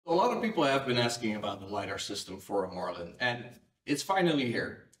lot of people have been asking about the LiDAR system for a Marlin, and it's finally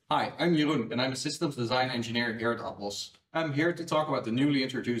here. Hi, I'm Jeroen, and I'm a systems design engineer here at Atmos. I'm here to talk about the newly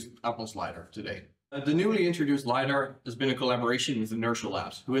introduced Atmos LiDAR today. The newly introduced LiDAR has been a collaboration with Engineers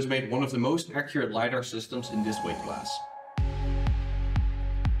Labs, who has made one of the most accurate LiDAR systems in this weight class.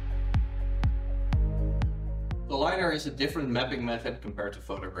 The LiDAR is a different mapping method compared to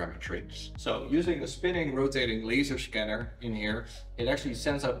photogrammetry. So using a spinning, rotating laser scanner in here, it actually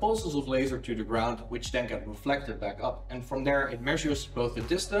sends out pulses of laser to the ground, which then get reflected back up. And from there, it measures both the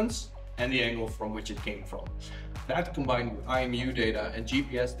distance and the angle from which it came from. That combined with IMU data and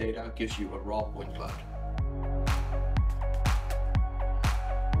GPS data gives you a raw point cloud.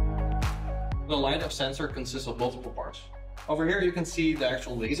 The LiDAR sensor consists of multiple parts. Over here you can see the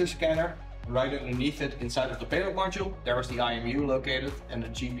actual laser scanner. Right underneath it, inside of the payload module, there is the IMU located and the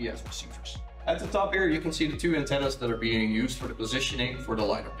GPS receivers. At the top here, you can see the two antennas that are being used for the positioning for the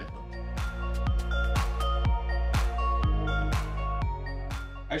LiDAR payload.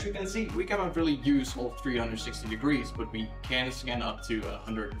 As you can see, we cannot really use all 360 degrees, but we can scan up to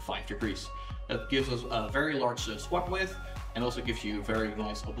 105 degrees. That gives us a very large swept width and also gives you very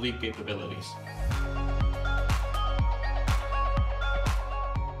nice oblique capabilities.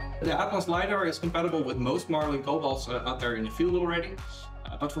 The Atmos LiDAR is compatible with most Marlin cobalts out there in the field already,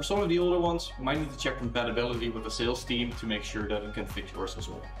 but for some of the older ones, you might need to check compatibility with the sales team to make sure that it can fit yours as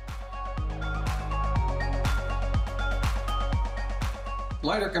well.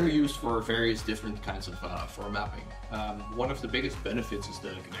 LiDAR can be used for various different kinds of for mapping. One of the biggest benefits is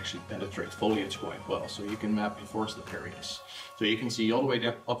that it can actually penetrate foliage quite well, so you can map in forested areas. So you can see all the way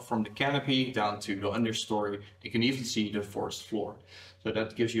up from the canopy down to the understory. You can even see the forest floor. So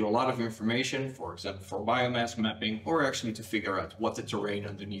that gives you a lot of information, for example, for biomass mapping, or actually to figure out what the terrain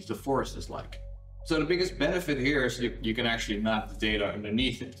underneath the forest is like. So the biggest benefit here is you can actually map the data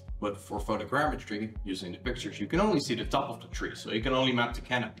underneath it. But for photogrammetry, using the pictures, you can only see the top of the tree, so you can only map the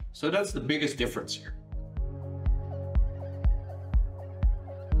canopy. So that's the biggest difference here.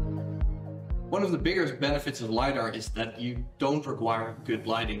 One of the biggest benefits of LiDAR is that you don't require good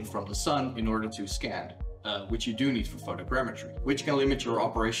lighting from the sun in order to scan, which you do need for photogrammetry, which can limit your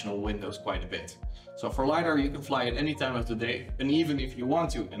operational windows quite a bit. So for LiDAR, you can fly at any time of the day, and even if you want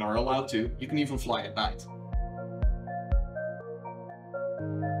to and are allowed to, you can even fly at night.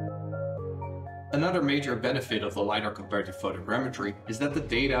 Another major benefit of the LiDAR compared to photogrammetry is that the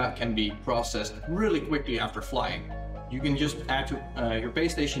data can be processed really quickly after flying. You can just add to your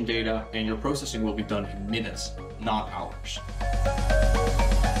base station data and your processing will be done in minutes, not hours.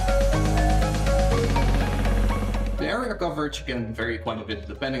 The area coverage can vary quite a bit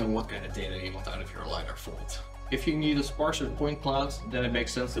depending on what kind of data you want out of your LiDAR flight. If you need a sparser point cloud, then it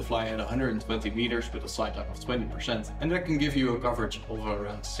makes sense to fly at 120 meters with a sight line of 20%, and that can give you a coverage of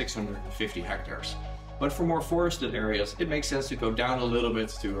around 650 hectares. But for more forested areas, it makes sense to go down a little bit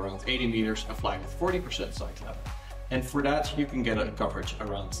to around 80 meters and fly with 40% sight line. And for that, you can get a coverage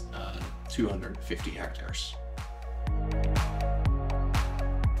around 250 hectares.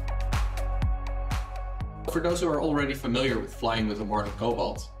 For those who are already familiar with flying with a Marlin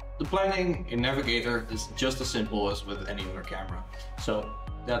Cobalt, the planning in Navigator is just as simple as with any other camera. So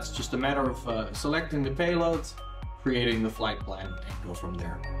that's just a matter of selecting the payload, creating the flight plan, and go from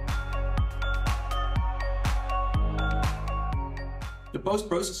there. The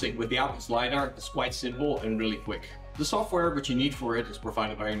post-processing with the Atmos LiDAR is quite simple and really quick. The software which you need for it is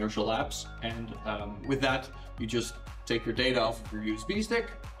provided by Engineers Labs, and with that you just take your data off of your USB stick,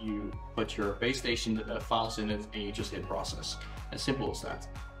 you put your base station files in it, and you just hit process. As simple as that.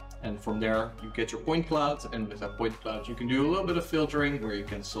 And from there you get your point cloud, and with that point cloud you can do a little bit of filtering where you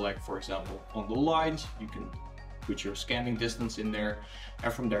can select, for example, on the lines, you can put your scanning distance in there,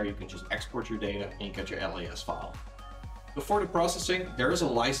 and from there you can just export your data and you get your LAS file. Before the processing, there is a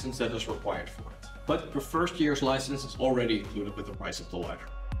license that is required for it, but your first year's license is already included with the price of the LiDAR.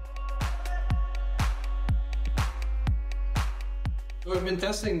 So I've been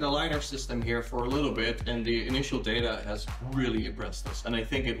testing the LiDAR system here for a little bit, and the initial data has really impressed us, and I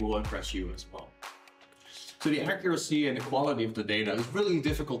think it will impress you as well. So the accuracy and the quality of the data is really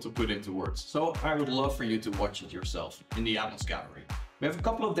difficult to put into words, so I would love for you to watch it yourself in the Atmos gallery. We have a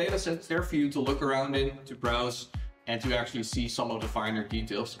couple of data sets there for you to look around in, to browse, and to actually see some of the finer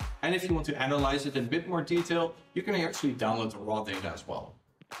details. And if you want to analyze it in a bit more detail, you can actually download the raw data as well.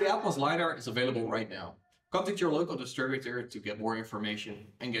 The Atmos LiDAR is available right now. Contact your local distributor to get more information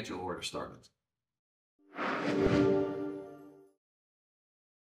and get your order started.